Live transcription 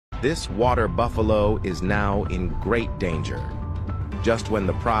This water buffalo is now in great danger. Just when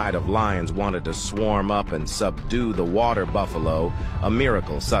the pride of lions wanted to swarm up and subdue the water buffalo, a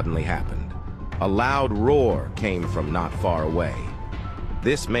miracle suddenly happened. A loud roar came from not far away.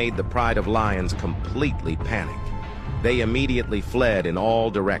 This made the pride of lions completely panic. They immediately fled in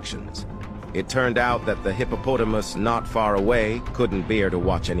all directions. It turned out that the hippopotamus not far away couldn't bear to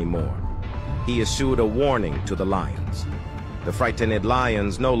watch anymore. He issued a warning to the lions. The frightened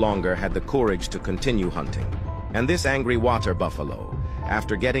lions no longer had the courage to continue hunting, and this angry water buffalo,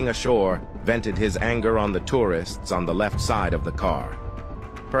 after getting ashore, vented his anger on the tourists on the left side of the car.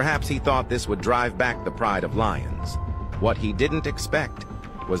 Perhaps he thought this would drive back the pride of lions. What he didn't expect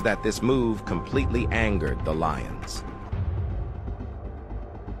was that this move completely angered the lions.